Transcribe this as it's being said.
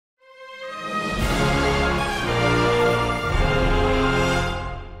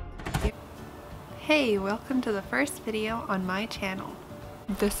Hey, welcome to the first video on my channel.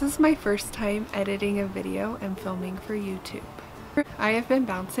 This is my first time editing a video and filming for YouTube. I have been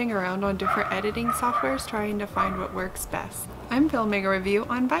bouncing around on different editing softwares trying to find what works best. I'm filming a review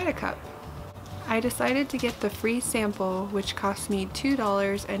on Kcup. I decided to get the free sample, which cost me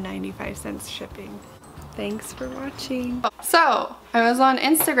 $2.95 shipping. Thanks for watching. So, I was on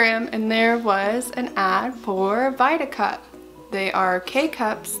Instagram and there was an ad for Kcup. They are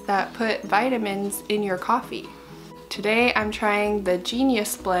K-Cups that put vitamins in your coffee. Today I'm trying the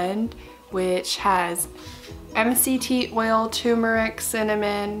Genius blend, which has MCT oil, turmeric,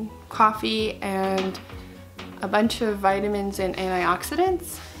 cinnamon, coffee, and a bunch of vitamins and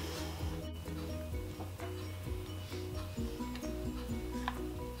antioxidants.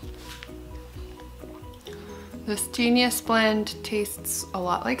 This Genius blend tastes a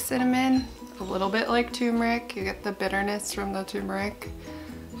lot like cinnamon, a little bit like turmeric. You get the bitterness from the turmeric.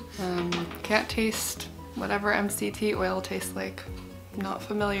 Can't taste whatever MCT oil tastes like. I'm not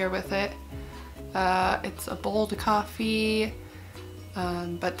familiar with it. It's a bold coffee,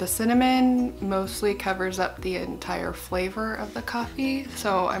 but the cinnamon mostly covers up the entire flavor of the coffee,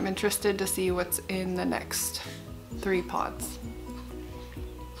 so I'm interested to see what's in the next 3 pods.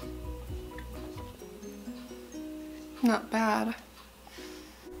 Not bad.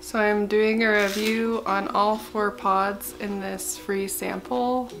 So I'm doing a review on all 4 pods in this free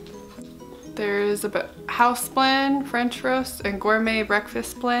sample. There's a house blend, French roast, and gourmet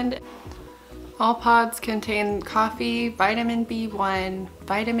breakfast blend. All pods contain coffee, vitamin B1,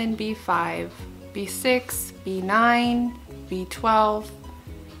 vitamin B5, B6, B9, B12,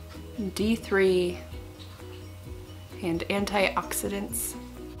 D3, and antioxidants.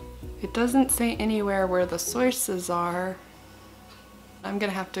 It doesn't say anywhere where the sources are. I'm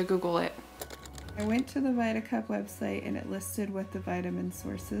gonna have to Google it. I went to the Kcup website and it listed what the vitamin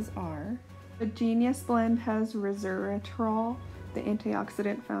sources are. The Genius blend has resveratrol, the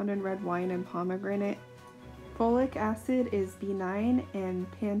antioxidant found in red wine and pomegranate. Folic acid is B9 and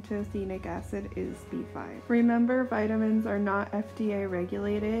pantothenic acid is B5. Remember, vitamins are not FDA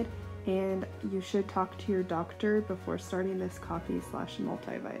regulated and you should talk to your doctor before starting this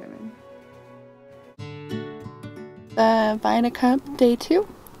coffee/multivitamin. The Kcup Day 2.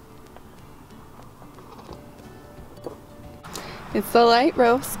 It's the light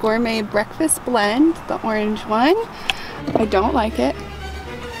roast gourmet breakfast blend, the orange one. I don't like it.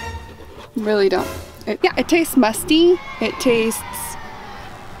 Really don't. It tastes musty. It tastes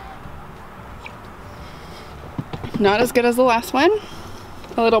not as good as the last one.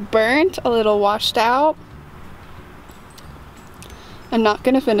 A little burnt, a little washed out. I'm not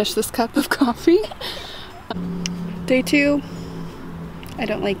gonna finish this cup of coffee. Day 2, I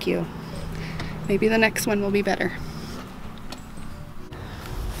don't like you. Maybe the next one will be better.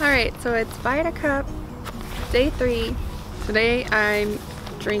 Alright, so it's Kcup Day 3. Today I'm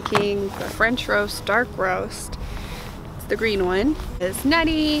drinking the French roast dark roast. It's the green one. It's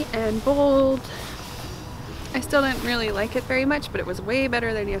nutty and bold. I still didn't really like it very much, but it was way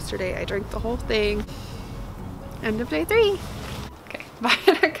better than yesterday. I drank the whole thing. End of Day 3. Okay,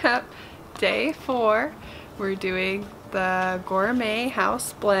 Kcup Day 4. We're doing the gourmet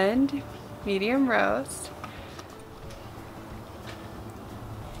house blend medium roast.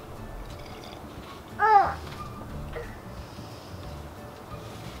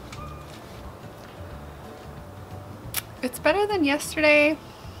 It's better than yesterday.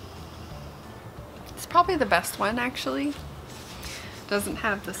 It's probably the best one actually. Doesn't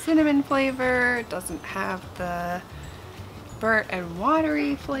have the cinnamon flavor, it doesn't have the burnt and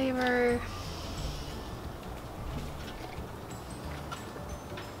watery flavor.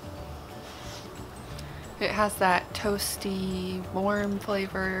 It has that toasty, warm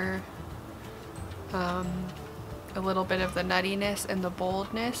flavor, a little bit of the nuttiness and the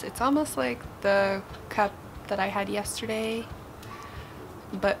boldness. It's almost like the cup that I had yesterday,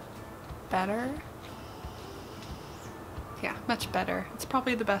 but better. Yeah, much better. It's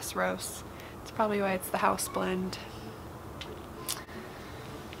probably the best roast. It's probably why it's the house blend.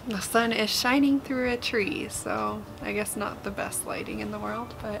 The sun is shining through a tree, so I guess not the best lighting in the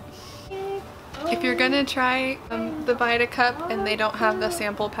world, but if you're gonna try the Kcup and they don't have the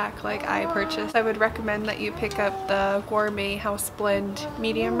sample pack like I purchased, I would recommend that you pick up the gourmet house blend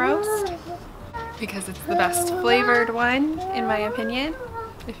medium roast because it's the best flavored one in my opinion,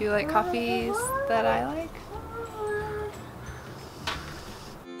 if you like coffees that I like.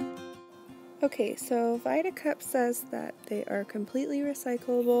 Okay, so Kcup says that they are completely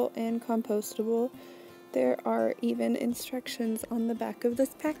recyclable and compostable. There are even instructions on the back of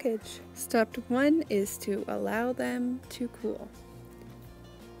this package. Step 1 is to allow them to cool.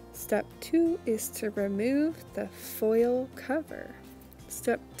 Step 2 is to remove the foil cover.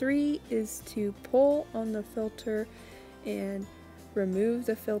 Step 3 is to pull on the filter and remove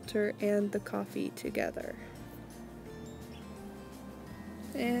the filter and the coffee together.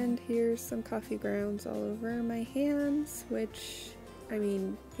 And here's some coffee grounds all over my hands, which, I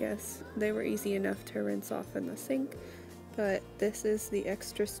mean, yes, they were easy enough to rinse off in the sink, but this is the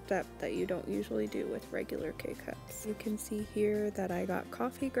extra step that you don't usually do with regular Kcups. You can see here that I got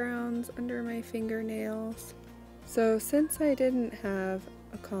coffee grounds under my fingernails. So since I didn't have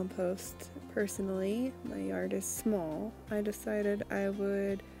a compost personally, my yard is small, I decided I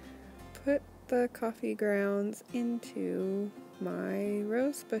would put the coffee grounds into my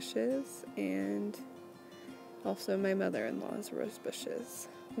rose bushes and also my mother-in-law's rose bushes.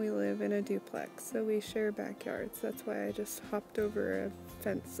 We live in a duplex, so we share backyards. That's why I just hopped over a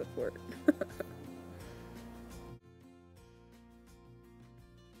fence support.